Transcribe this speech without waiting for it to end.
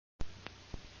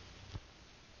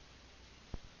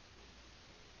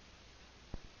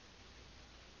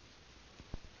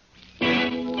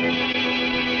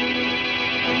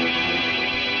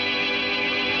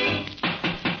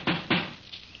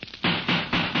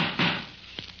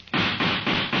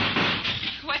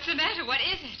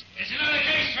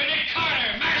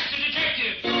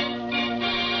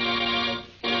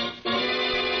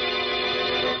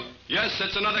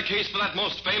it's another case for that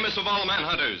most famous of all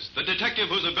manhunters, the detective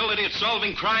whose ability at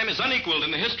solving crime is unequaled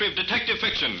in the history of detective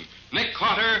fiction, Nick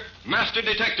Carter, Master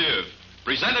Detective.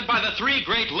 Presented by the three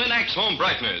great Lin-X home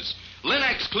brighteners,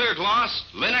 Lin-X Clear Gloss,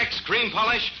 Lin-X Cream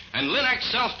Polish, and Lin-X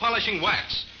Self-Polishing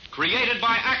Wax. Created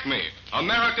by Acme,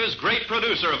 America's great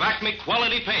producer of Acme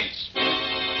quality paints.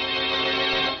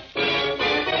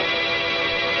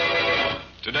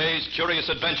 Today's curious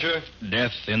adventure: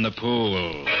 Death in the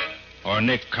Pool, or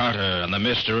Nick Carter and the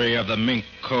mystery of the mink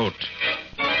coat.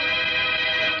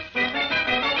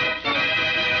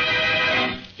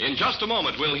 In just a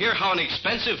moment, we'll hear how an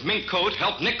expensive mink coat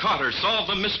helped Nick Carter solve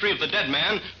the mystery of the dead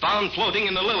man found floating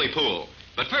in the lily pool.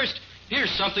 But first,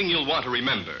 here's something you'll want to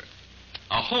remember.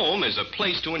 A home is a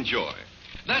place to enjoy.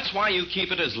 That's why you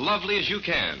keep it as lovely as you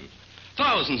can.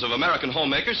 Thousands of American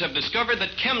homemakers have discovered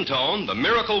that Chemtone, the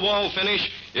miracle wall finish,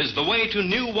 is the way to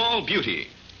new wall beauty.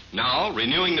 Now,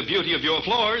 renewing the beauty of your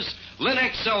floors,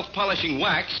 Lin-X Self-Polishing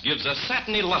Wax gives a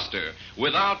satiny luster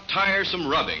without tiresome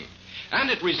rubbing. And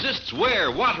it resists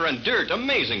wear, water, and dirt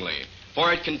amazingly,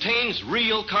 for it contains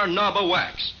real Carnauba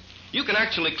wax. You can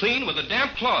actually clean with a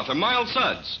damp cloth or mild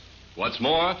suds. What's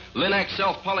more, Lin-X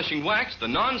Self-Polishing Wax, the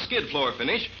non-skid floor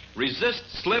finish,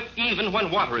 resists slip even when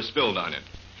water is spilled on it.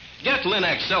 Get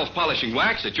Lin-X Self-Polishing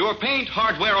Wax at your paint,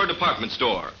 hardware, or department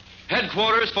store.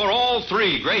 Headquarters for all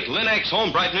three great Lin-X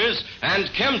home brighteners and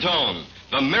Chemtone,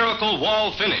 the miracle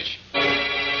wall finish.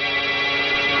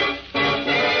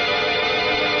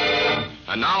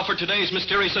 And now for today's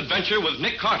mysterious adventure with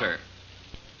Nick Carter.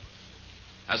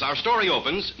 As our story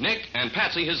opens, Nick and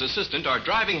Patsy, his assistant, are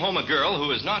driving home a girl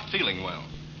who is not feeling well.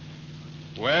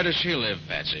 Where does she live,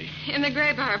 Patsy? In the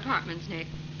Gray Bar Apartments, Nick.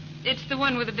 It's the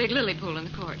one with the big lily pool in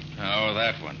the court. Oh,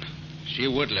 that one. She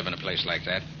would live in a place like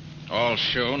that. All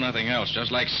show, nothing else,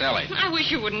 just like Sally. I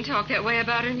wish you wouldn't talk that way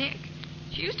about her, Nick.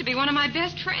 She used to be one of my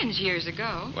best friends years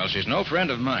ago. Well, she's no friend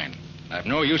of mine. I've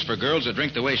no use for girls that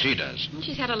drink the way she does.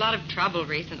 She's had a lot of trouble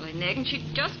recently, Nick, and she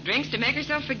just drinks to make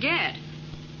herself forget.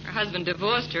 Her husband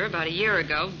divorced her about a year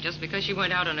ago just because she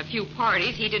went out on a few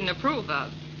parties he didn't approve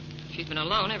of. She's been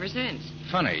alone ever since.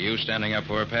 Funny, you standing up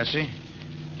for her, Patsy.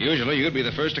 Usually you'd be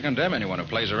the first to condemn anyone who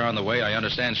plays around the way I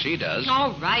understand she does.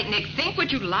 All right, Nick, think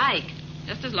what you like.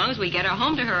 Just as long as we get her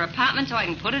home to her apartment so I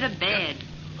can put her to bed.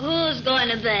 Who's going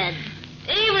to bed?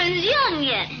 Evening's young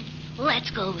yet.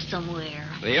 Let's go somewhere.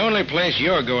 The only place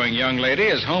you're going, young lady,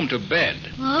 is home to bed.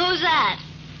 Well, who's that?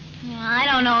 I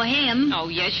don't know him. Oh,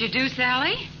 yes, you do,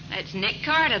 Sally. That's Nick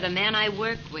Carter, the man I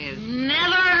work with.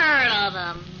 Never heard of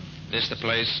him. This the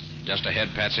place? Just ahead,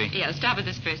 Patsy? Yeah, stop at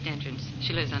this first entrance.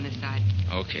 She lives on this side.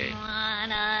 Okay. Come on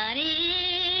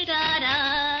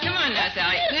now,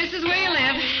 Sally. This is where you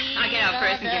live. I'll get out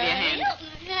first and give you a hand.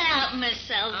 Help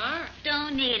myself. All right.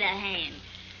 Don't need a hand.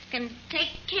 Can take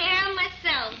care of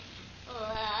myself.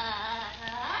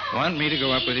 Want me to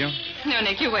go up with you? No,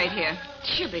 Nick, you wait here.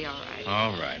 She'll be all right.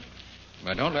 All right.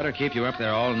 But don't let her keep you up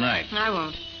there all night. I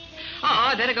won't. Oh,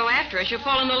 I better go after her. She'll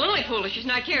fall in the lily pool if she's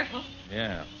not careful.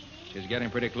 Yeah. She's getting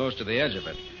pretty close to the edge of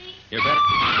it. You better...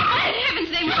 Oh, in heaven's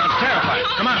name. She sounds terrified.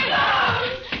 Come on.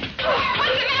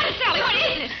 What's the matter, Sally? What is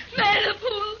it? Man in the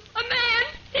pool. A man.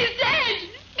 He's dead.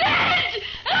 Dead!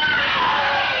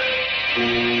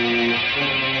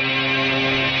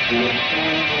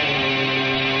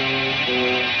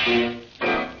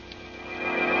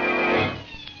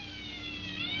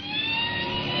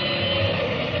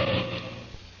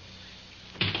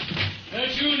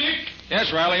 That's you, Nick?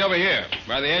 Yes, Riley, over here,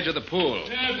 by the edge of the pool.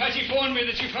 Patsy phoned me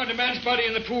that she found a man's body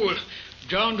in the pool.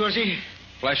 Drowned, was he?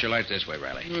 Flash your light this way,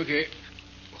 Riley. Okay.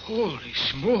 Holy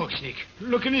smokes, Nick.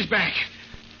 Look in his back.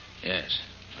 Yes,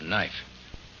 a knife.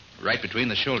 Right between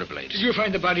the shoulder blades. Did you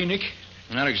find the body, Nick?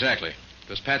 Not exactly. It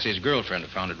was Patsy's girlfriend who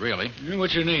found it, really.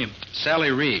 What's her name?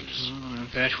 Sally Reeves. Oh,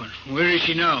 that one. Where is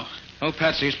she now? Oh,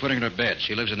 Patsy's putting her to bed.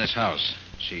 She lives in this house.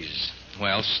 She's,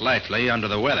 well, slightly under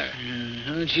the weather.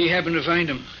 How'd she happen to find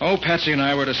him? Oh, Patsy and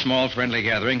I were at a small friendly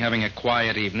gathering having a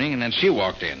quiet evening, and then she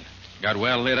walked in. Got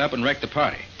well lit up and wrecked the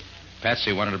party.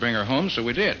 Patsy wanted to bring her home, so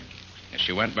we did. As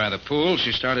she went by the pool,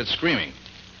 she started screaming.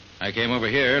 I came over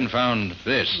here and found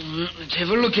this. Let's have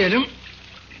a look at him.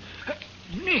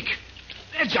 Nick,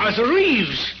 that's Arthur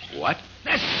Reeves. What?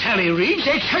 That's Sally Reeves'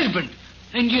 ex-husband.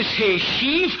 And you say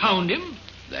she found him?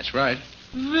 That's right.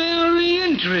 Very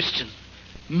interesting.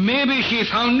 Maybe she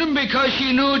found him because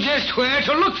she knew just where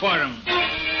to look for him.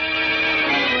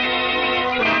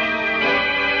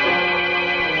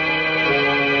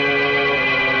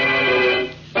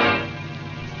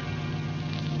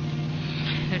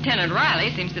 Lieutenant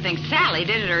Riley seems to think Sally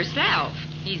did it herself.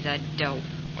 He's a dope.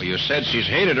 Well, you said she's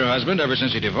hated her husband ever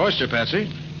since he divorced her,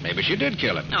 Patsy. Maybe she did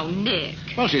kill him. Oh, Nick.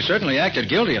 Well, she certainly acted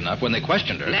guilty enough when they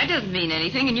questioned her. That doesn't mean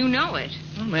anything, and you know it.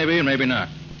 Well, maybe and maybe not.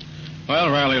 Well,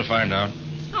 Riley will find out.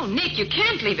 Oh, Nick, you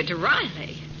can't leave it to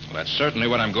Riley. Well, that's certainly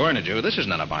what I'm going to do. This is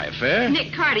none of my affair.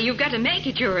 Nick Carter, you've got to make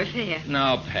it your affair.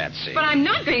 No, Patsy. But I'm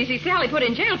not going to see Sally put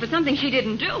in jail for something she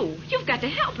didn't do. You've got to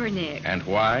help her, Nick. And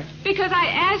why? Because I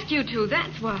asked you to,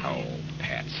 that's why. Oh,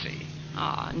 Patsy.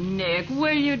 Oh, Nick,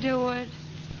 will you do it?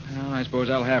 Well, I suppose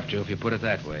I'll have to if you put it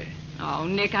that way. Oh,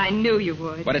 Nick, I knew you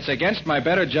would. But it's against my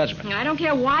better judgment. I don't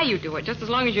care why you do it, just as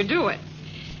long as you do it.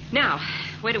 Now,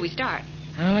 where do we start?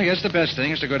 Well, I guess the best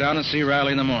thing is to go down and see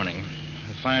Riley in the morning.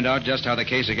 We'll find out just how the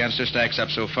case against her stacks up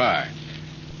so far.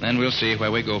 Then we'll see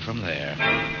where we go from there.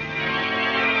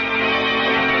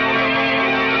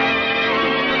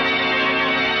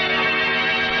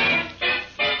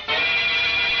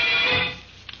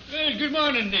 Well, good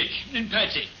morning, Nick and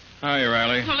Patsy. Hi,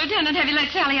 Riley. Well, Lieutenant, have you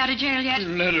let Sally out of jail yet?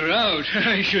 Let her out.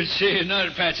 I should say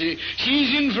not, Patsy.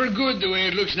 She's in for good the way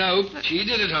it looks now. She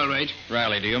did it all right.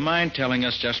 Riley, do you mind telling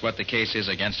us just what the case is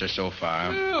against her so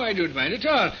far? No, I don't mind at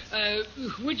all.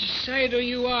 Which side are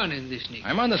you on in this, Nick?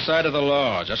 I'm on the side of the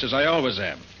law, just as I always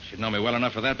am. Should know me well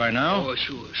enough for that by now. Oh,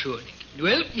 sure, Nick.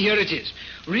 Well, here it is.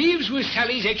 Reeves was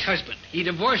Sally's ex-husband. He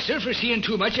divorced her for seeing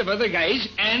too much of other guys,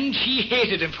 and she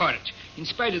hated him for it. In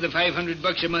spite of the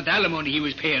 $500 a month alimony he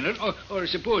was paying her, or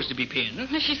supposed to be paying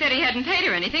her. She said he hadn't paid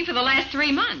her anything for the last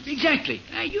 3 months. Exactly.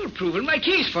 You're proving my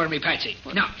case for me, Patsy.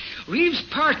 Now, Reeves'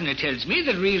 partner tells me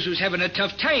that Reeves was having a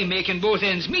tough time making both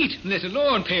ends meet, let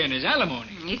alone paying his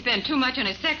alimony. He spent too much on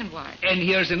his second wife. And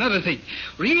here's another thing.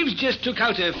 Reeves just took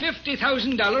out a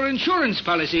 $50,000 insurance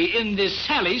policy in this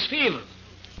Sally's favor.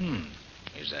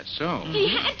 Is that so? He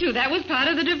had to. That was part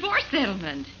of the divorce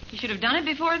settlement. He should have done it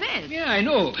before this. Yeah, I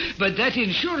know. But that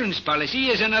insurance policy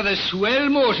is another swell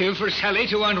motive for Sally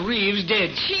to want Reeves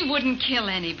dead. She wouldn't kill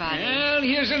anybody. Well,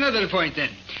 here's another point, then.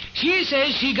 She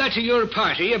says she got to your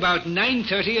party about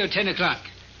 9:30 or 10 o'clock.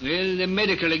 Well, the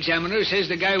medical examiner says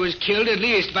the guy was killed at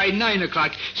least by 9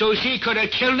 o'clock, so she could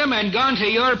have killed him and gone to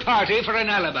your party for an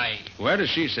alibi. Where does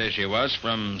she say she was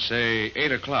from, say,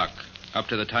 8 o'clock up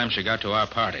to the time she got to our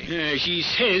party? She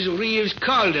says Reeves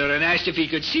called her and asked if he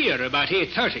could see her about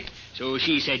 8:30. So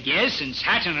she said yes and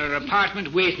sat in her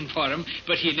apartment waiting for him,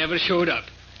 but he never showed up.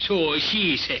 So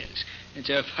she says. It's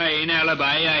a fine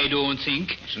alibi, I don't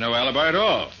think. It's no alibi at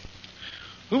all.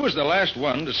 Who was the last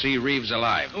one to see Reeves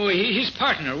alive? Oh, his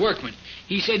partner, Workman.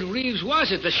 He said Reeves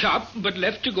was at the shop, but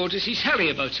left to go to see Sally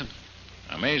about something.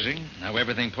 Amazing how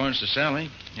everything points to Sally,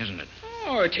 isn't it?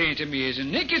 Oh, it ain't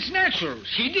amazing, Nick. It's natural.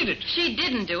 She did it. She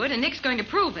didn't do it, and Nick's going to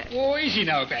prove it. Oh, is he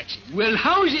now, Patsy? Well,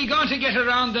 how's he going to get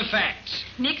around the facts?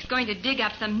 Nick's going to dig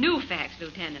up some new facts,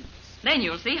 Lieutenant. Then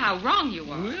you'll see how wrong you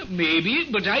are. Well, maybe,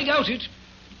 but I doubt it.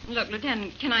 Look,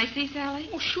 Lieutenant, can I see Sally?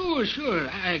 Oh, sure.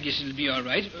 I guess it'll be all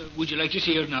right. Would you like to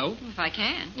see her now? If I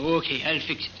can. Okay, I'll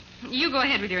fix it. You go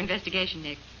ahead with your investigation,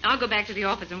 Nick. I'll go back to the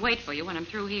office and wait for you when I'm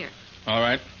through here. All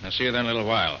right. I'll see you then in a little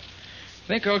while.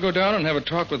 Think I'll go down and have a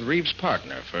talk with Reeves'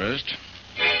 partner first.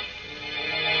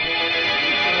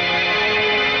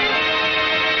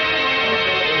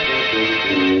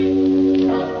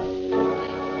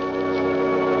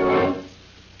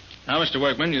 Now, Mr.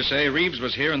 Workman, you say Reeves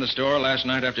was here in the store last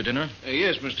night after dinner?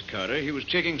 Yes, Mr. Carter. He was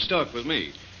checking stock with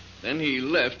me. Then he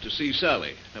left to see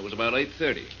Sally. That was about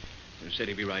 8:30. He said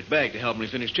he'd be right back to help me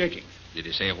finish checking. Did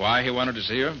he say why he wanted to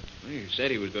see her? He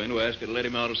said he was going to ask her to let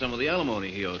him out of some of the alimony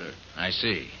he owed her. I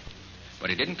see. But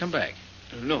he didn't come back.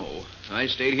 No, I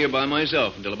stayed here by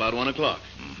myself until about 1 o'clock.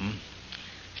 Mm-hmm.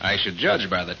 I should judge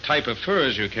by the type of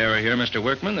furs you carry here, Mr.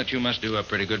 Workman, that you must do a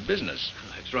pretty good business.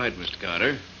 That's right, Mr.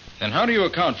 Carter. Then how do you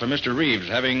account for Mr. Reeves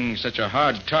having such a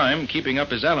hard time keeping up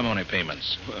his alimony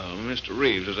payments? Well, Mr.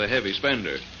 Reeves is a heavy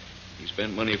spender. He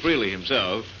spent money freely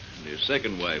himself, and his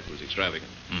second wife was extravagant.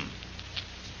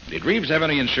 Did Reeves have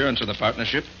any insurance in the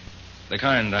partnership? The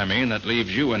kind, I mean, that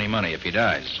leaves you any money if he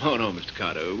dies. Oh, no, Mr.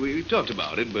 Carter. We talked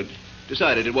about it, but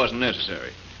decided it wasn't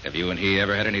necessary. Have you and he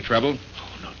ever had any trouble?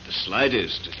 Oh, not the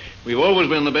slightest. We've always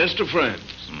been the best of friends.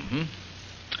 Mm-hmm.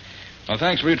 Well,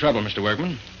 thanks for your trouble, Mr.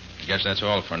 Workman. I guess that's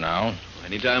all for now.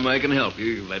 Anytime I can help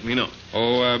you, let me know.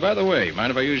 Oh, by the way,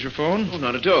 mind if I use your phone? Oh,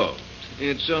 not at all.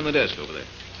 It's on the desk over there.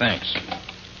 Thanks.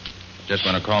 Just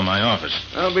want to call my office.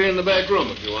 I'll be in the back room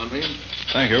if you want me.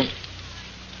 Thank you.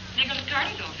 Nicholas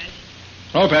Carter's office.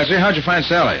 Oh, Patsy, how'd you find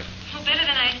Sally? Oh, better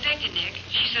than I expected, Nick.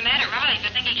 She's so mad at Riley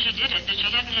for thinking she did it that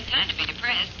she hasn't had time to be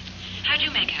depressed. How'd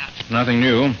you make out? Nothing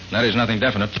new. That is, nothing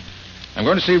definite. I'm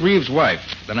going to see Reeves' wife.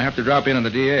 Then I have to drop in on the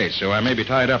DA, so I may be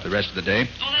tied up the rest of the day.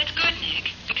 Oh, that's good,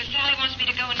 Nick, because Sally wants me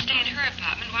to go and stay in her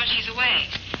apartment while she's away.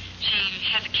 She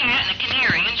has a cat and a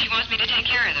canary, and she wants me to take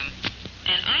care of them.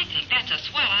 And I think that's a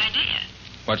swell idea.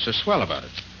 What's so swell about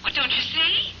it? What don't you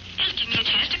see? It'll give me a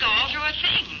chance to go all through her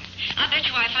things. I'll bet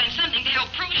you I find something to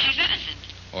help prove she's innocent.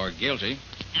 Or guilty.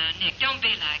 Now, Nick, don't be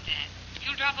like that. If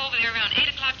you'll drop over there around 8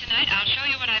 o'clock tonight, I'll show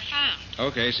you what I found.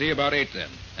 Okay, see you about 8 then.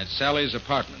 At Sally's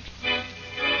apartment.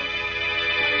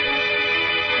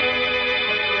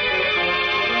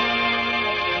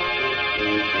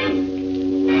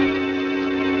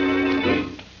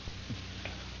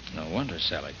 No wonder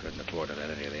Sally couldn't afford to let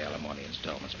any of the alimony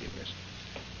installments be missed.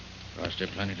 Cost her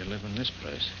plenty to live in this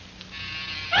place.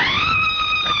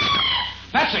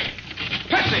 Patsy!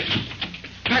 Patsy!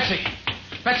 Patsy!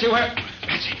 Patsy, where?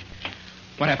 Patsy!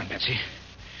 What happened, Patsy?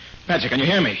 Patsy, can you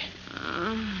hear me?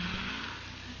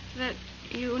 That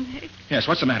you, Nick? Yes,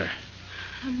 what's the matter?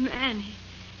 A man,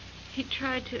 he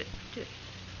tried to...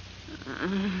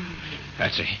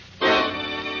 Patsy.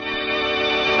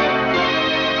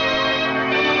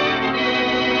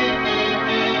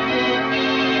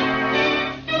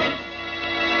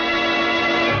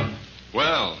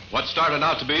 Well, what started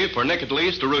out to be, for Nick at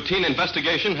least, a routine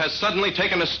investigation has suddenly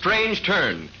taken a strange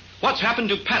turn. What's happened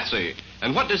to Patsy?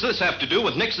 And what does this have to do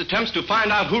with Nick's attempts to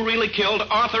find out who really killed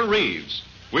Arthur Reeves?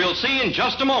 We'll see in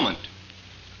just a moment.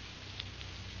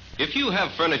 If you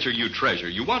have furniture you treasure,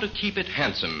 you want to keep it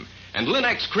handsome. And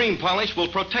Linex Cream Polish will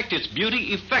protect its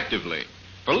beauty effectively.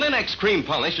 For Linex Cream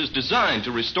Polish is designed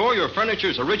to restore your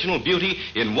furniture's original beauty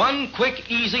in one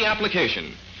quick, easy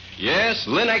application. Yes,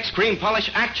 Linex Cream Polish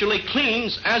actually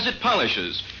cleans as it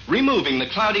polishes, removing the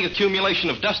cloudy accumulation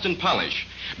of dust and polish,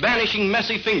 banishing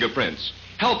messy fingerprints,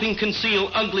 helping conceal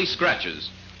ugly scratches.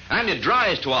 And it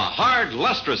dries to a hard,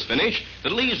 lustrous finish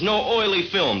that leaves no oily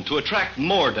film to attract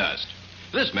more dust.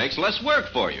 This makes less work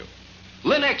for you.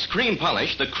 Linex Cream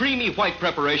Polish, the creamy white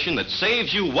preparation that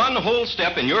saves you one whole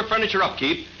step in your furniture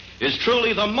upkeep, is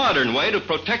truly the modern way to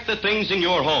protect the things in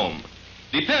your home.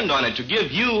 Depend on it to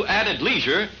give you added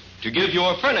leisure, to give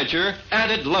your furniture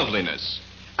added loveliness.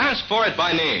 Ask for it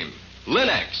by name.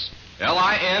 Linex.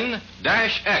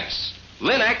 L-I-N-X.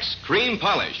 Linex Cream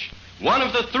Polish. One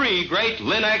of the 3 great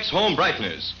Linex home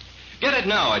brighteners. Get it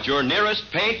now at your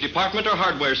nearest paint, department, or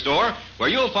hardware store, where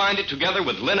you'll find it together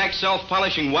with Linex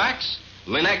self-polishing wax,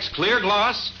 Linex clear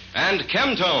gloss, and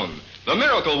Chemtone, the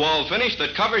miracle wall finish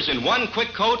that covers in one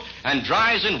quick coat and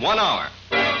dries in 1 hour.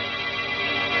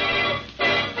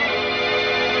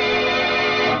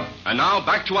 And now,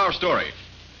 back to our story.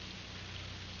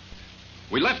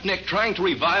 We left Nick trying to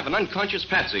revive an unconscious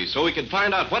Patsy so he could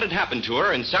find out what had happened to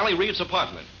her in Sally Reeves'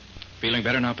 apartment. Feeling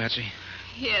better now, Patsy?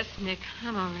 Yes, Nick,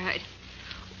 I'm all right.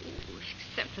 Ooh,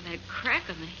 except for that crack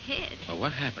on the head. Well,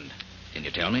 what happened? Can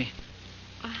you tell me?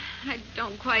 I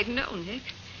don't quite know, Nick.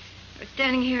 I was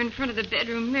standing here in front of the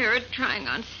bedroom mirror trying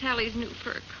on Sally's new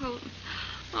fur coat.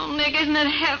 Oh, Nick, isn't it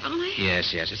heavenly?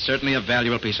 Yes, it's certainly a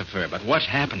valuable piece of fur. But what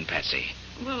happened, Patsy?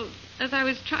 Well, as I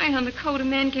was trying on the coat, a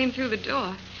man came through the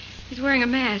door. He's wearing a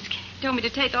mask. He told me to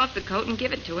take off the coat and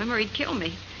give it to him or he'd kill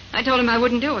me. I told him I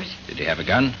wouldn't do it. Did he have a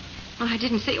gun? Well, I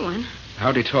didn't see one.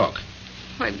 How'd he talk?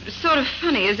 Why, it was sort of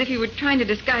funny, as if he were trying to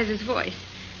disguise his voice.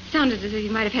 Sounded as if he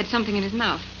might have had something in his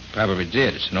mouth. Probably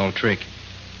did. It's an old trick.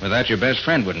 Without your best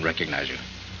friend wouldn't recognize you.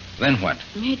 Then what?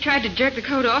 He tried to jerk the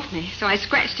coat off me, so I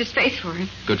scratched his face for him.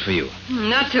 Good for you.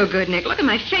 Not so good, Nick. Look at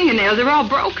my fingernails. They're all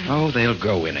broken. Oh, they'll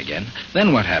grow in again.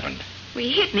 Then what happened? Well,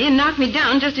 he hit me and knocked me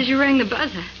down just as you rang the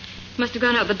buzzer. Must have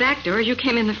gone out the back door as you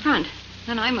came in the front.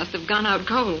 Then I must have gone out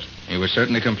cold. You were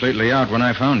certainly completely out when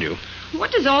I found you.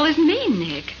 What does all this mean,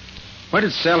 Nick? Where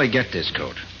did Sally get this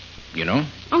coat? You know?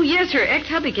 Oh, yes, her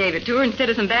ex-hubby gave it to her instead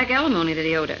of some back alimony that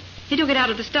he owed her. He took it out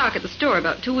of the stock at the store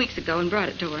about 2 weeks ago and brought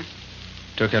it to her.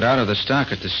 Took it out of the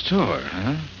stock at the store,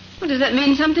 huh? Well, does that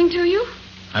mean something to you?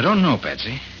 I don't know,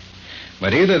 Patsy.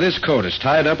 But either this coat is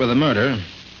tied up with a murder,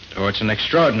 or it's an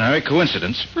extraordinary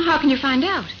coincidence. Well, how can you find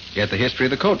out? Get the history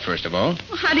of the coat, first of all.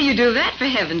 Well, how do you do that, for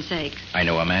heaven's sakes? I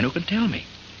know a man who can tell me.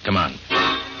 Come on.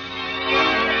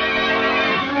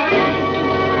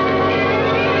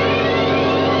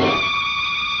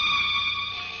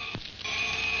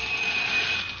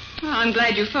 Well, I'm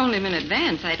glad you phoned him in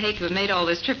advance. I'd hate to have made all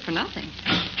this trip for nothing.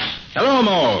 Hello,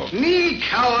 Mo. Nick,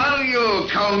 how are you?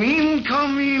 Come in,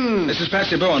 come in. This is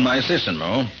Patsy Bowen, my assistant,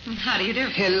 Mo. How do you do?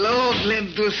 Hello,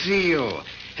 glad to see you.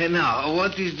 And now,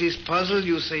 what is this puzzle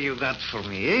you say you got for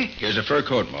me, eh? Here's a fur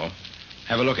coat, Mo.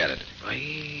 Have a look at it. Why,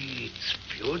 it's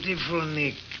beautiful,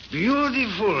 Nick.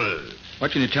 Beautiful.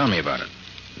 What can you tell me about it?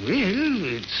 Well,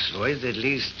 it's worth at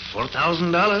least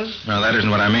 $4,000. No, that isn't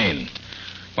what I mean.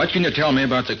 What can you tell me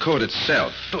about the coat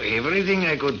itself? Oh, everything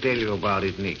I could tell you about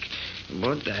it, Nick.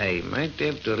 But I might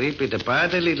have to rip it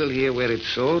apart a little here where it's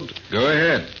sewed. Go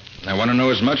ahead. I want to know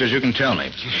as much as you can tell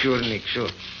me. Sure, Nick, sure.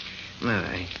 Now,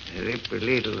 I rip a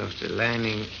little of the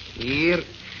lining here.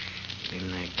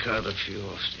 Then I cut a few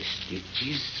of the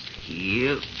stitches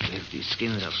here, where the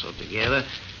skins are so together.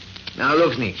 Now,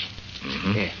 look, Nick.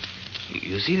 Mm-hmm. Yeah.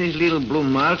 You see this little blue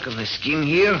mark on the skin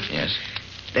here? Yes.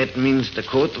 That means the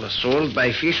coat was sold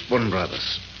by Fishburne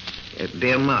Brothers.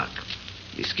 Their mark.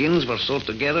 The skins were sewed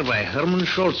together by Herman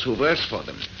Schultz, who works for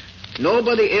them.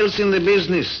 Nobody else in the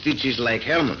business stitches like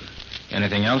Herman.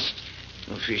 Anything else?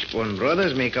 Fishburne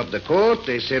Brothers make up the coat.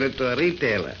 They sell it to a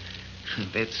retailer.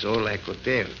 That's all I could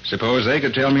tell. Suppose they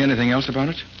could tell me anything else about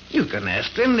it? You can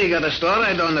ask them. They got a store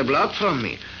right down the block from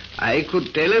me. I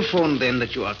could telephone them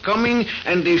that you are coming,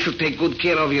 and they should take good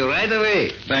care of you right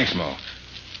away. Thanks, Mo.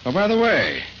 Oh, by the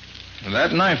way,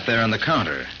 that knife there on the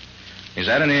counter, is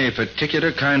that any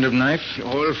particular kind of knife?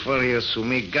 All for you who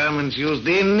make garments used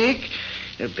in, Nick.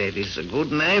 That is a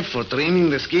good knife for trimming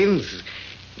the skins.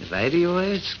 Why do you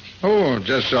ask? Oh,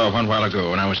 just saw one while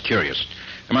ago, and I was curious.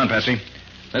 Come on, Patsy.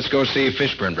 Let's go see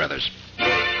Fishburne Brothers.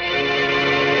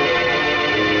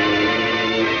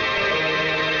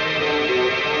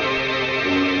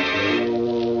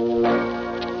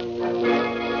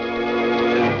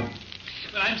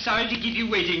 Sorry to keep you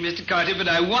waiting, Mr. Carter, but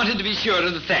I wanted to be sure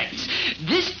of the facts.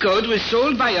 This coat was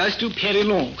sold by us to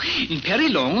Perrilon. And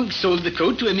Perrilon sold the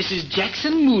coat to a Mrs.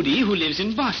 Jackson Moody, who lives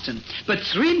in Boston. But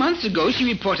 3 months ago, she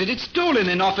reported it stolen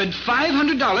and offered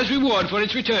 $500 reward for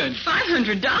its return.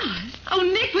 $500? Oh,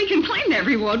 Nick, we can claim that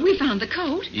reward. We found the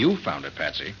coat. You found it,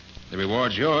 Patsy. The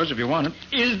reward's yours if you want it.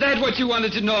 Is that what you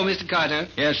wanted to know, Mr. Carter?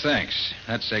 Yes, thanks.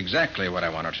 That's exactly what I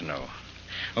wanted to know.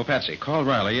 Oh, Patsy, call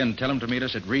Riley and tell him to meet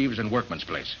us at Reeves and Workman's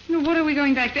place. What are we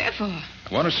going back there for?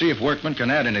 I want to see if Workman can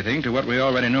add anything to what we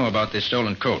already know about this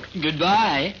stolen coat.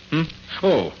 Goodbye.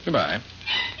 Oh, goodbye.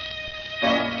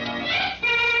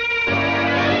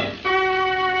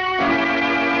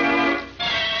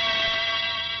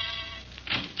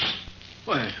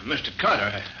 Why, Mr.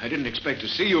 Carter, I didn't expect to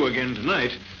see you again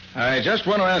tonight. I just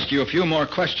want to ask you a few more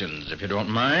questions, if you don't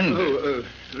mind.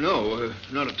 No,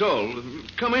 not at all.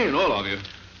 Come in, all of you.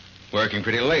 Working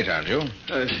pretty late, aren't you?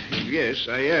 Yes,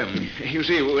 I am. You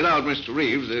see, without Mr.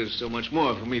 Reeves, there's so much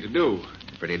more for me to do.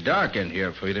 Pretty dark in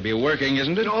here for you to be working,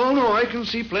 isn't it? No, I can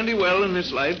see plenty well in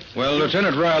this light. Well,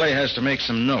 Lieutenant Riley has to make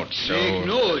some notes, so... Make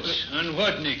notes? On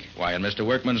what, Nick? Why, in Mr.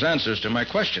 Workman's answers to my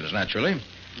questions, naturally.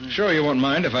 Sure you won't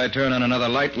mind if I turn on another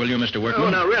light, will you, Mr. Workman? Oh,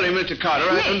 now, really, Mr. Carter,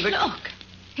 I don't Nick, think... look.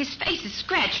 His face is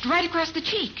scratched right across the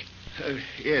cheek.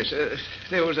 Yes,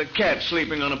 there was a cat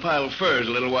sleeping on a pile of furs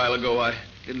a little while ago. I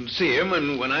didn't see him,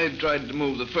 and when I tried to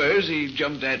move the furs, he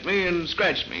jumped at me and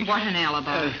scratched me. What an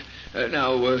alibi.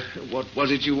 Now, what was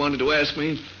it you wanted to ask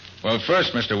me? Well,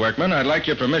 first, Mr. Workman, I'd like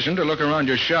your permission to look around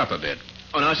your shop a bit.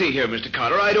 Oh, now, see here, Mr.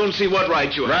 Carter, I don't see what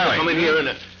right you have Riley. to come in here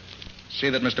and... See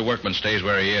that Mr. Workman stays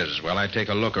where he is while I take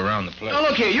a look around the place. Now,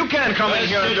 look here, you can't come in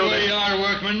here and do where this. you are,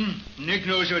 Workman. Nick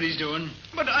knows what he's doing.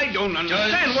 But I don't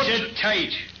understand Just what... sit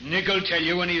tight. Nick will tell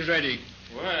you when he's ready.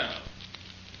 Well,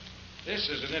 this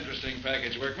is an interesting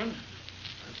package, Workman.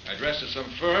 I dressed at some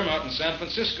firm out in San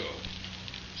Francisco.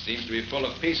 Seems to be full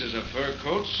of pieces of fur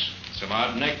coats, some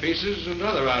odd neck pieces, and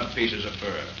other odd pieces of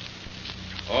fur.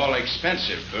 All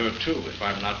expensive fur, too, if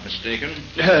I'm not mistaken.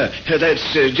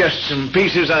 That's just some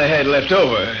pieces I had left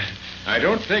over. I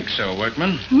don't think so,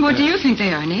 Workman. What do you think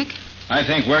they are, Nick? I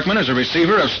think Workman is a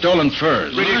receiver of stolen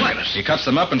furs. Ridiculous. He cuts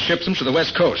them up and ships them to the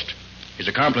West Coast. His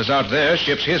accomplice out there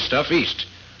ships his stuff east.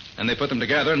 Then they put them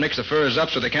together and mix the furs up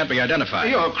so they can't be identified.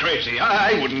 You're crazy.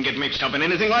 I wouldn't get mixed up in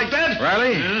anything like that.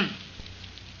 Riley?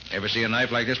 Ever see a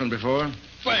knife like this one before?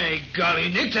 By golly,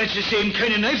 Nick, that's the same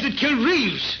kind of knife that killed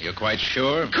Reeves. You're quite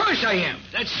sure? Of course I am.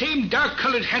 That same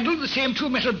dark-colored handle, the same two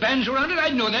metal bands around it,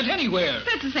 I'd know that anywhere.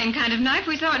 That's the same kind of knife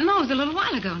we saw at Moe's a little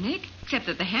while ago, Nick. Except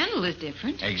that the handle is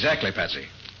different. Exactly, Patsy.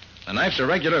 The knife's a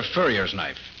regular furrier's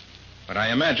knife. But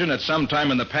I imagine at some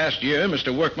time in the past year,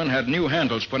 Mr. Workman had new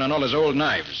handles put on all his old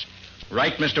knives.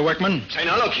 Right, Mr. Workman? Say,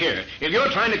 now, look here. If you're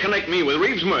trying to connect me with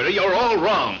Reeves' murder, you're all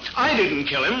wrong. I didn't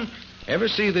kill him. Ever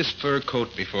see this fur coat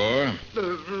before?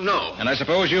 No. And I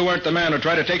suppose you weren't the man who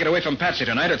tried to take it away from Patsy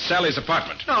tonight at Sally's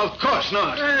apartment. No, of course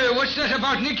not. What's that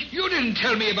about, Nick? You didn't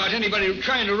tell me about anybody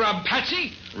trying to rob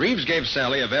Patsy. Reeves gave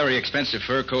Sally a very expensive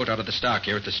fur coat out of the stock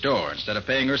here at the store instead of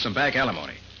paying her some back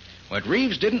alimony. But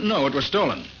Reeves didn't know it was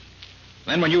stolen.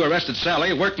 Then when you arrested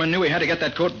Sally, Workman knew he had to get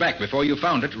that coat back before you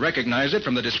found it, recognize it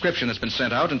from the description that's been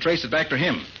sent out, and trace it back to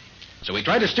him. So he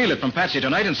tried to steal it from Patsy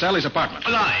tonight in Sally's apartment.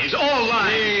 Lies, all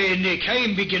lies. Hey, Nick,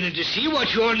 I'm beginning to see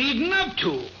what you're leading up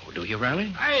to. Do you,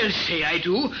 Riley? I'll say I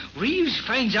do. Reeves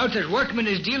finds out that Workman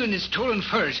is dealing in stolen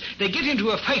furs. They get into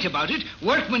a fight about it.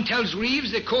 Workman tells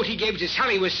Reeves the coat he gave to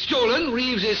Sally was stolen.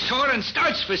 Reeves is sore and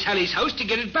starts for Sally's house to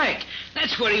get it back.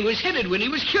 That's where he was headed when he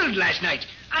was killed last night.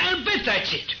 I'll bet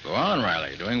that's it. Go on,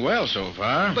 Riley. Doing well so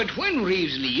far. But when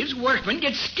Reeves leaves, Workman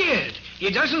gets scared. He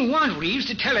doesn't want Reeves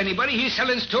to tell anybody he's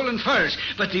selling stolen furs.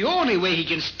 But the only way he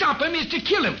can stop him is to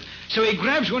kill him. So he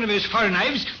grabs one of his fur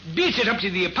knives, beats it up to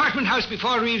the apartment house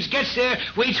before Reeves gets there,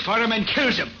 waits for him, and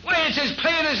kills him. Why, it's as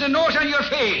plain as the nose on your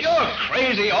face. You're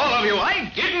crazy, all of you.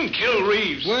 I didn't kill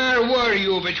Reeves. Where were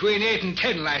you between 8 and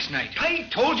 10 last night? I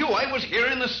told you I was here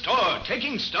in the store,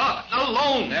 taking stock,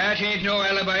 alone. That ain't no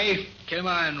alibi. Come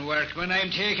on, Workman.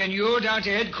 I'm taking you down to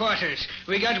headquarters.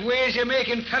 We got ways of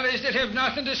making fellas that have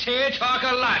nothing to say talk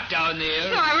a lot down there.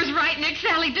 So I was right, Nick.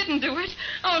 Sally didn't do it.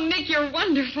 Oh, Nick, you're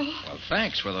wonderful. Well,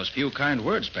 thanks for those few kind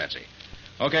words, Patsy.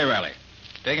 Okay, Riley.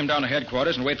 Take him down to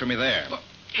headquarters and wait for me there. Well,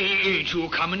 ain't you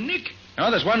coming, Nick? Now,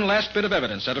 there's one last bit of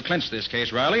evidence that'll clinch this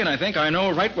case, Riley, and I think I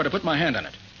know right where to put my hand on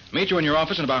it. Meet you in your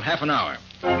office in about half an hour.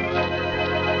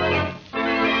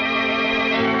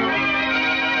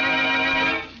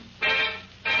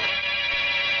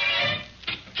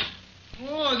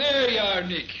 Oh, there you are,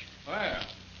 Nick. Well,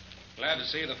 glad to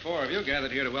see the four of you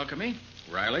gathered here to welcome me.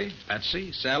 Riley,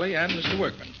 Patsy, Sally, and Mr.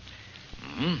 Workman.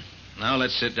 Now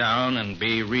let's sit down and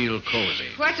be real cozy.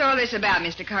 What's all this about,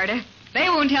 Mr. Carter? They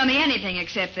won't tell me anything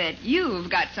except that you've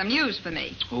got some news for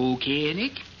me. Okay,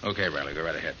 Nick. Okay, Riley, go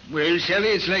right ahead. Well, Sally,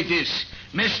 it's like this.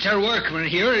 Mr. Workman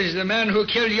here is the man who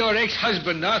killed your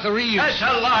ex-husband, Arthur Reeves. That's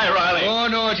a lie, Riley. Oh,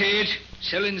 no, it ain't.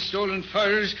 Selling stolen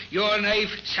furs, your knife,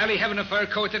 Sally having a fur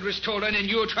coat that was stolen, and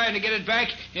you trying to get it back,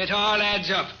 it all adds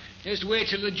up. Just wait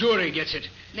till the jury gets it.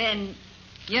 Then,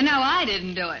 you know I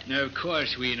didn't do it. Of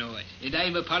course we know it. And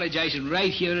I'm apologizing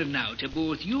right here and now to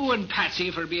both you and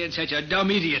Patsy for being such a dumb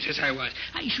idiot as I was.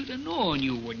 I should have known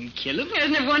you wouldn't kill him.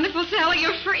 Isn't it wonderful, Sally?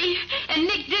 You're free. And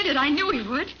Nick did it. I knew he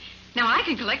would. Now I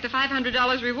can collect the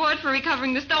 $500 reward for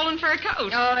recovering the stolen fur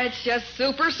coat. Oh, it's just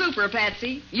super,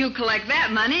 Patsy. You collect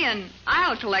that money, and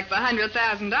I'll collect the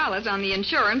 $100,000 on the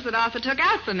insurance that Arthur took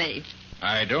out for me.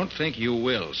 I don't think you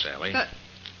will, Sally.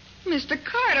 Mr.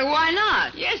 Carter, why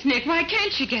not? Yes, Nick, why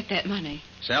can't you get that money?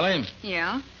 Sally,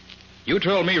 Yeah? you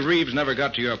told me Reeves never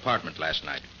got to your apartment last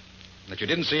night. That you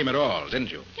didn't see him at all,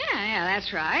 didn't you? Yeah,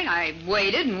 that's right. I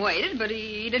waited and waited, but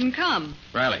he didn't come.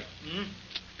 Riley,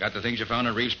 got the things you found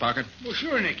in Reeves' pocket? Oh,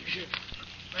 sure, Nick. Sure.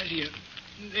 Right here.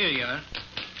 There you are.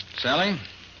 Sally,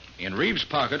 in Reeves'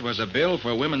 pocket was a bill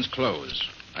for women's clothes,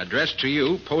 addressed to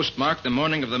you, postmarked the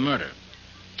morning of the murder.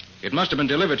 It must have been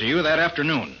delivered to you that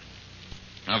afternoon.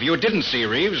 Now, if you didn't see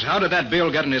Reeves, how did that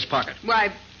bill get in his pocket?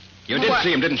 Why... You did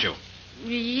see him, didn't you?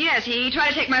 Yes, he tried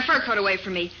to take my fur coat away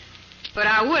from me, but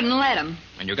I wouldn't let him.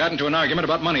 And you got into an argument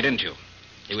about money, didn't you?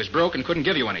 He was broke and couldn't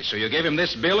give you any, so you gave him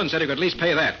this bill and said he could at least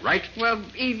pay that, right? Well,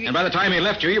 And by the time he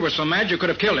left you, you were so mad you could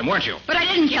have killed him, weren't you? But I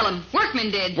didn't kill him. Workman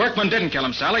did. Workman didn't kill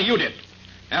him, Sally. You did.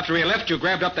 After he left, you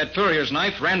grabbed up that furrier's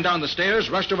knife, ran down the stairs,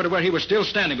 rushed over to where he was still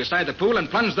standing beside the pool, and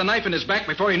plunged the knife in his back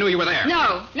before he knew you were there.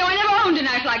 No, I never owned a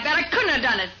knife like that. I couldn't have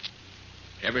done it.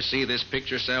 Ever see this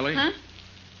picture, Sally? Huh?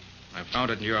 I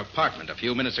found it in your apartment a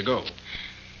few minutes ago.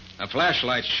 A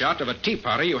flashlight shot of a tea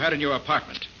party you had in your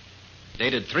apartment.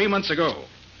 Dated 3 months ago.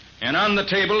 And on the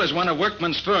table is one of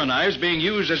Workman's fur knives being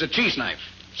used as a cheese knife.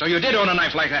 So you did own a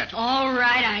knife like that. All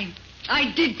right,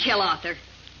 I did kill Arthur.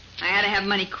 I had to have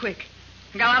money quick.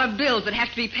 I got a lot of bills that have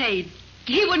to be paid.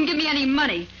 He wouldn't give me any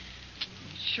money.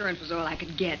 Insurance was all I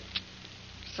could get.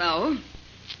 So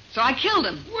I killed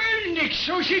him. Well, Nick,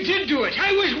 so she did do it.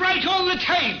 I was right all the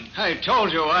time. I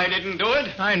told you I didn't do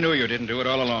it. I knew you didn't do it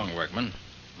all along, Workman.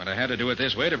 But I had to do it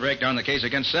this way to break down the case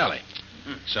against Sally.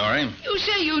 Sorry. You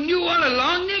say you knew all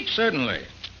along, Nick? Certainly.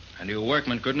 I knew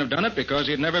Workman couldn't have done it because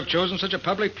he'd never have chosen such a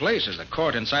public place as the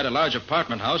court inside a large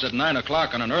apartment house at 9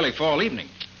 o'clock on an early fall evening.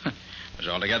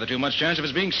 There's altogether too much chance of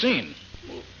his being seen.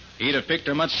 He'd have picked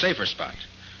a much safer spot.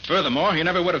 Furthermore, he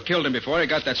never would have killed him before he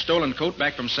got that stolen coat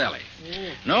back from Sally.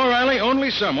 No, Riley,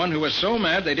 only someone who was so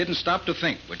mad they didn't stop to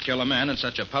think would kill a man in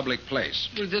such a public place.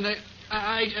 Well, then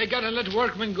I gotta let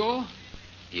Workman go?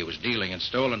 He was dealing in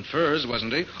stolen furs,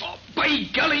 wasn't he? Oh, by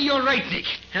golly, you're right, Nick.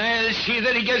 I'll see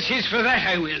that he gets his for that,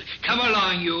 I will. Come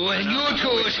along, you. And you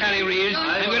too, Sally Reeves.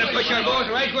 I'm going to put you both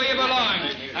right where you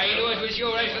belong. I knew it was you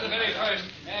right from the very first.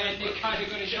 And Nick Carter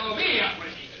going to show me up.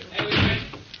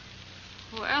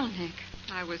 Well, Nick,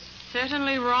 I was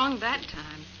certainly wrong that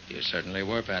time. You certainly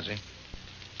were, Patsy.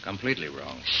 Completely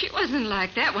wrong. She wasn't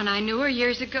like that when I knew her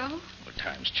years ago. Well,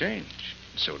 times change.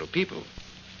 So do people.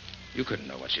 You couldn't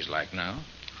know what she's like now.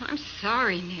 I'm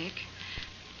sorry, Nick.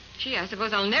 Gee, I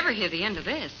suppose I'll never hear the end of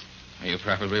this. You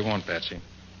probably won't, Patsy.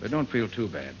 But don't feel too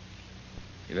bad.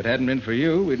 If it hadn't been for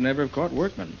you, we'd never have caught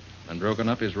Workman and broken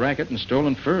up his racket and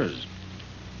stolen furs.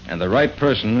 And the right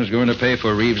person is going to pay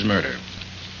for Reeves' murder.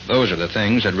 Those are the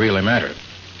things that really matter.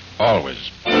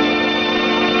 Always.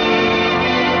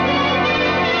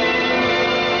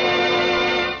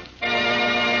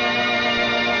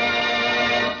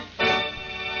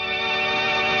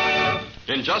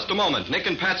 In just a moment, Nick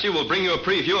and Patsy will bring you a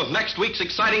preview of next week's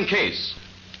exciting case.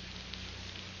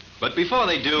 But before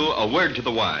they do, a word to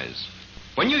the wise.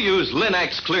 When you use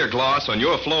Lin-X Clear Gloss on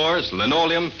your floors,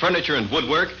 linoleum, furniture, and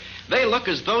woodwork, they look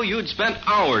as though you'd spent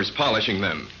hours polishing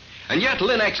them. And yet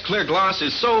Lin-X Clear Gloss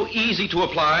is so easy to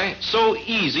apply, so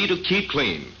easy to keep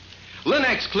clean.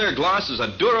 Lin-X Clear Gloss is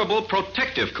a durable,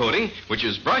 protective coating which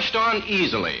is brushed on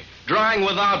easily, drying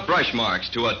without brush marks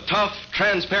to a tough,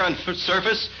 transparent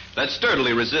surface that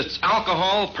sturdily resists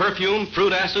alcohol, perfume,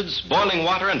 fruit acids, boiling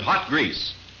water, and hot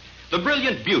grease. The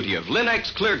brilliant beauty of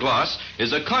Lin-X Clear Gloss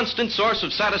is a constant source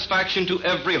of satisfaction to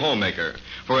every homemaker,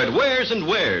 for it wears and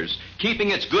wears,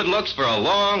 keeping its good looks for a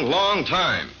long, long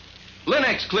time.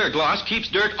 Lin-X Clear Gloss keeps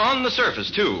dirt on the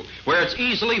surface, too, where it's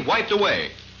easily wiped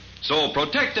away. So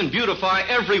protect and beautify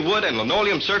every wood and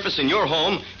linoleum surface in your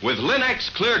home with Lin-X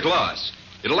Clear Gloss.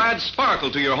 It'll add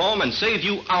sparkle to your home and save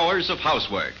you hours of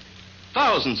housework.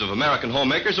 Thousands of American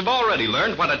homemakers have already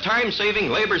learned what a time-saving,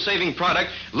 labor-saving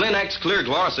product Lin-X Clear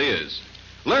Gloss is.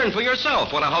 Learn for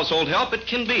yourself what a household help it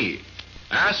can be.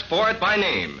 Ask for it by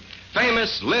name.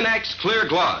 Famous Lin-X Clear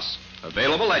Gloss.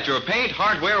 Available at your paint,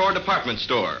 hardware, or department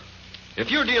store. If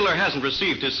your dealer hasn't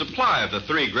received his supply of the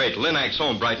 3 great Lin-X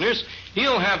home brighteners,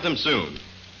 he'll have them soon.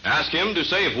 Ask him to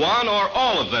save one or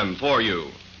all of them for you.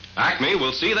 Acme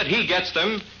will see that he gets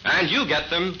them, and you get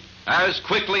them, as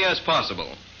quickly as possible.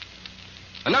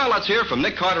 And now let's hear from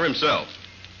Nick Carter himself.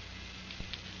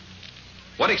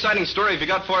 What exciting story have you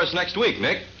got for us next week,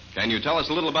 Nick? Can you tell us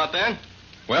a little about that?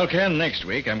 Well, Ken, next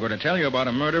week I'm going to tell you about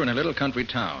a murder in a little country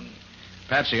town.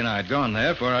 Patsy and I had gone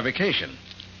there for our vacation.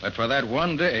 But for that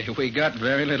one day, we got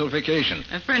very little vacation.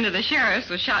 A friend of the sheriff's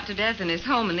was shot to death in his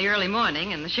home in the early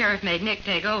morning, and the sheriff made Nick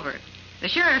take over. The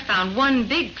sheriff found one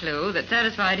big clue that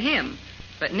satisfied him,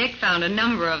 but Nick found a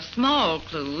number of small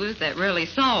clues that really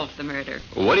solved the murder.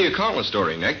 What do you call the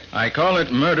story, Nick? I call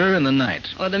it Murder in the Night.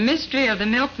 Or the mystery of the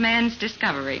milkman's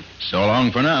discovery. So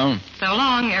long for now. So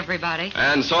long, everybody.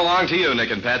 And so long to you, Nick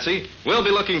and Patsy. We'll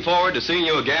be looking forward to seeing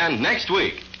you again next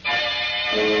week.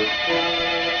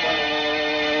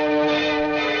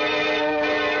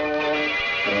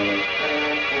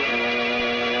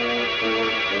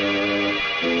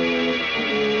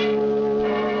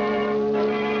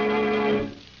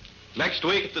 Next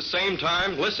week at the same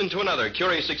time, listen to another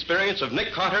curious experience of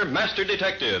Nick Carter, Master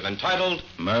Detective, entitled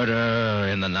Murder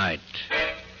in the Night.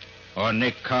 Or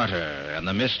Nick Carter and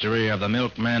the Mystery of the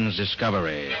Milkman's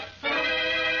Discovery.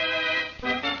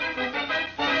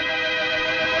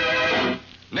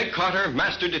 Nick Carter,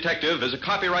 Master Detective, is a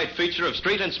copyright feature of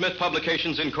Street and Smith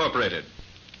Publications, Incorporated.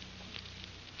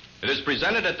 It is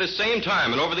presented at this same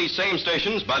time and over these same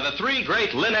stations by the 3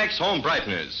 great Lin-X home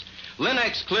brighteners.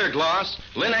 Lin-X Clear Gloss,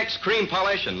 Lin-X Cream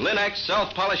Polish, and Lin-X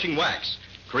Self-Polishing Wax.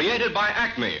 Created by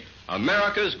Acme,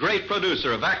 America's great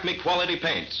producer of Acme quality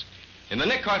paints. In the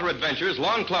Nick Carter Adventures,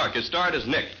 Lon Clark is starred as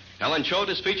Nick. Helen Choate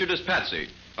is featured as Patsy.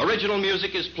 Original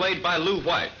music is played by Lou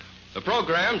White. The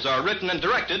programs are written and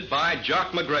directed by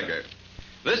Jock McGregor.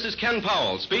 This is Ken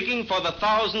Powell speaking for the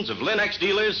thousands of Lin-X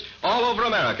dealers all over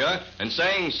America and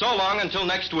saying so long until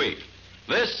next week.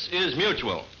 This is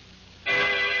Mutual.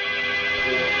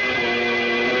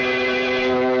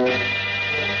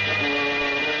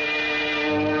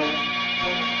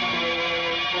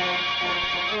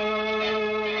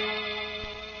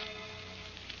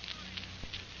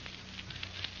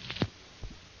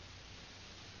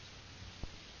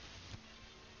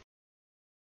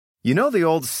 You know the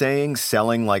old saying,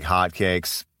 selling like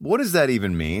hotcakes? What does that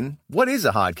even mean? What is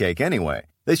a hotcake anyway?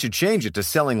 They should change it to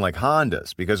selling like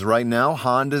Hondas, because right now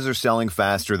Hondas are selling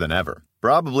faster than ever.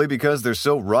 Probably because they're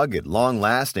so rugged,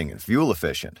 long-lasting, and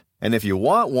fuel-efficient. And if you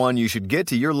want one, you should get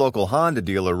to your local Honda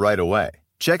dealer right away.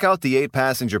 Check out the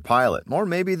 8-passenger Pilot, or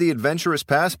maybe the adventurous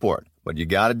Passport. But you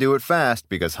gotta do it fast,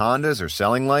 because Hondas are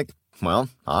selling like, well,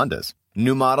 Hondas.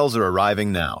 New models are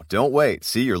arriving now. Don't wait.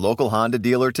 See your local Honda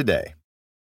dealer today.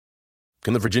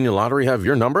 Can the Virginia Lottery have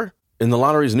your number? In the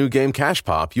lottery's new game, Cash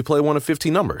Pop, you play one of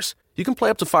 15 numbers. You can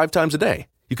play up to 5 times a day.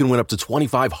 You can win up to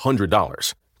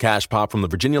 $2,500. Cash Pop from the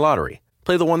Virginia Lottery.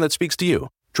 Play the one that speaks to you.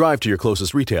 Drive to your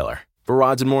closest retailer. For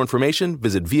odds and more information,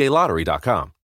 visit VALottery.com.